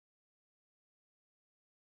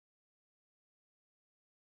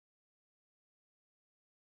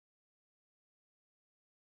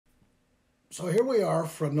So here we are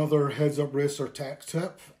for another Heads Up Racer tech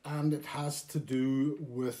tip, and it has to do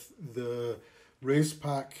with the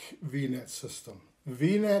Racepak V-Net system.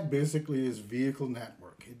 V-Net basically is vehicle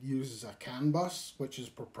network. It uses a CAN bus, which is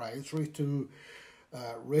proprietary to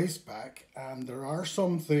Racepak, and there are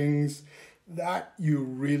some things that you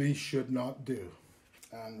really should not do.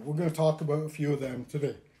 And we're going to talk about a few of them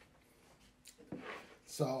today.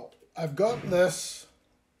 So I've got this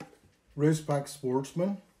Racepak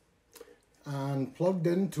Sportsman, and plugged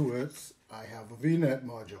into it I have a V-Net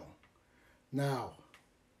module. Now,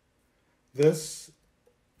 this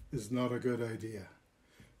is not a good idea.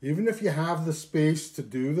 Even if you have the space to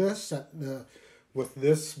do this with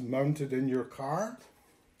this mounted in your car,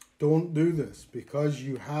 don't do this, because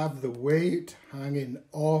you have the weight hanging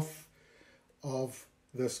off of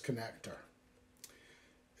this connector.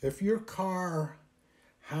 If your car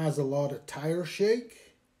has a lot of tire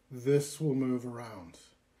shake, this will move around.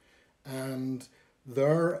 And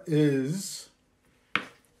there is,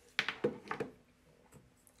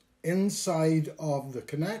 inside of the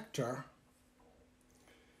connector,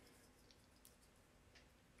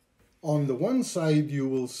 on the one side you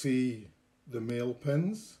will see the male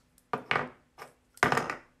pins,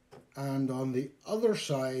 and on the other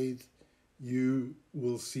side you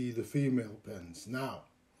will see the female pins. Now,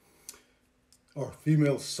 or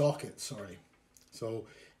female socket, sorry. So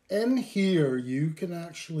in here you can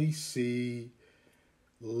actually see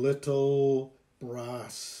little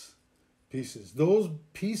brass pieces. Those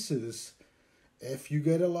pieces, if you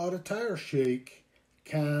get a lot of tire shake,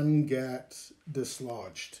 can get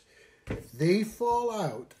dislodged. If they fall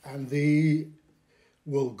out and they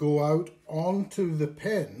will go out onto the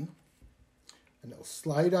pin, and it'll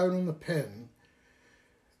slide out on the pin,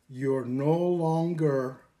 you're no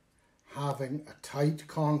longer having a tight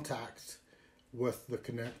contact with the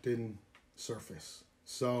connecting surface.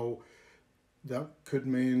 So that could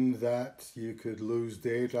mean that you could lose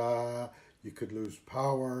data, you could lose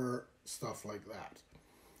power, stuff like that.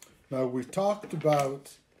 Now, we talked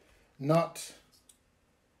about not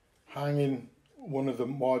hanging one of the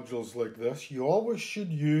modules like this. You always should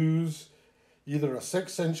use either a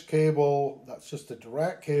 6-inch cable, that's just a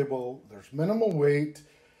direct cable, there's minimal weight.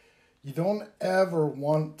 You don't ever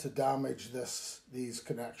want to damage these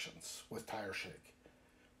connections with tire shake,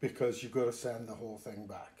 because you've got to send the whole thing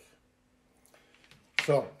back.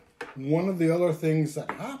 So one of the other things that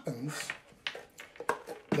happens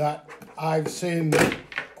that I've seen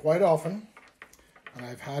quite often, and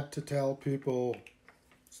I've had to tell people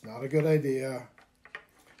it's not a good idea,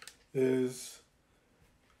 is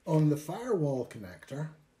on the firewall connector,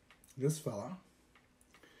 this fella,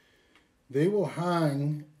 they will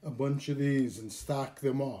hang a bunch of these and stack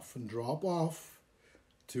them off and drop off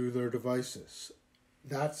to their devices.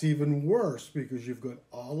 That's even worse, because you've got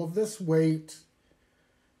all of this weight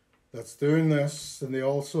that's doing this, and they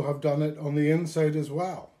also have done it on the inside as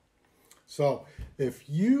well. So if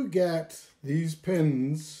you get these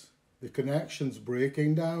pins, the connections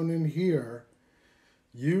breaking down in here,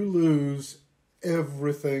 you lose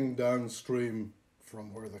everything downstream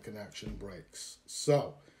from where the connection breaks.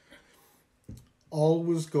 So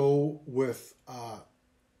always go with a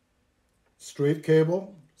straight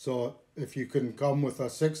cable. So if you can come with a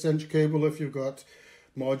 6-inch cable if you've got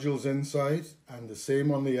modules inside, and the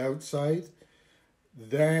same on the outside,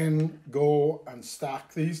 then go and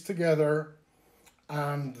stack these together.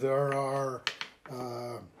 And there are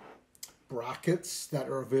brackets that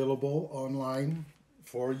are available online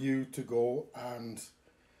for you to go and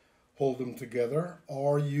hold them together,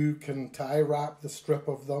 or you can tie wrap the strip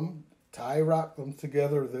of them, tie wrap them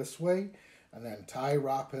together this way, and then tie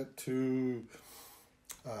wrap it to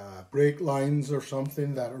brake lines or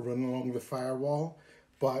something that are running along the firewall,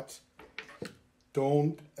 but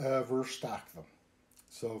don't ever stack them.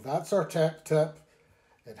 So that's our tech tip.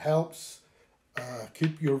 It helps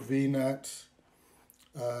keep your V-Net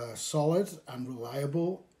solid and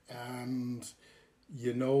reliable, and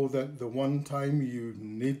you know that the one time you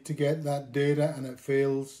need to get that data and it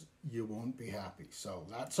fails, you won't be happy. So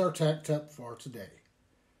that's our tech tip for today.